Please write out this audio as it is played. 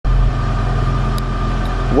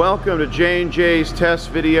Welcome to J&J's test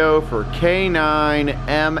video for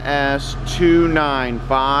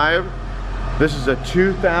K9MS295. This is a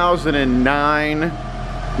 2009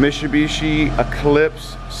 Mitsubishi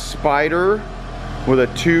Eclipse Spyder with a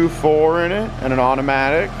 2.4 in it and an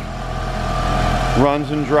automatic.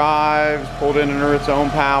 Runs and drives, pulled in under its own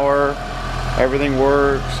power. Everything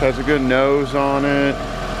works, has a good nose on it.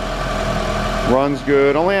 Runs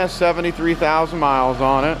good, only has 73,000 miles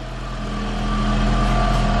on it.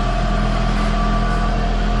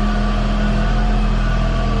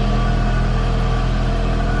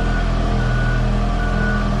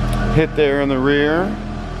 Hit there in the rear.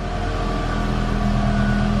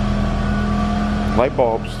 Light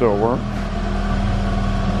bulbs still work.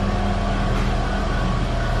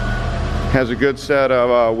 Has a good set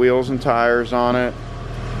of wheels and tires on it.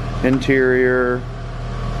 Interior.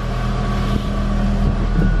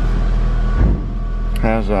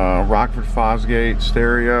 Has a Rockford Fosgate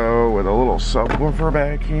stereo with a little subwoofer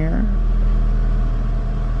back here.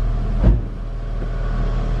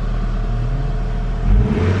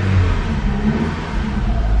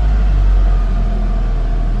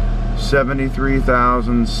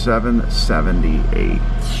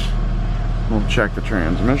 $73,778. We'll check the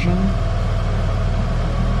transmission.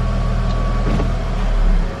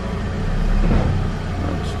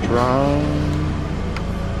 Let's drive.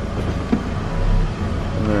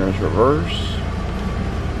 And there's reverse.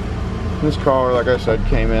 This car, like I said,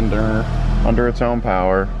 came in under its own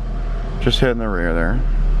power. Just hitting the rear there.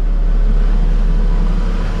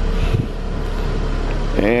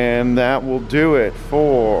 And that will do it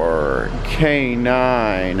for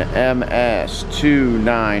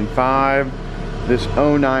K9MS295, this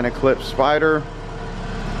 09 Eclipse Spyder.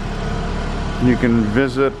 You can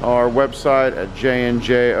visit our website at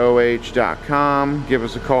jnjoh.com. Give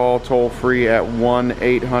us a call toll free at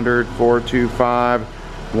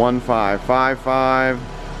 1-800-425-1555.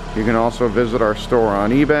 You can also visit our store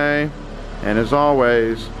on eBay. And as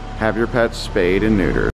always, have your pets spayed and neutered.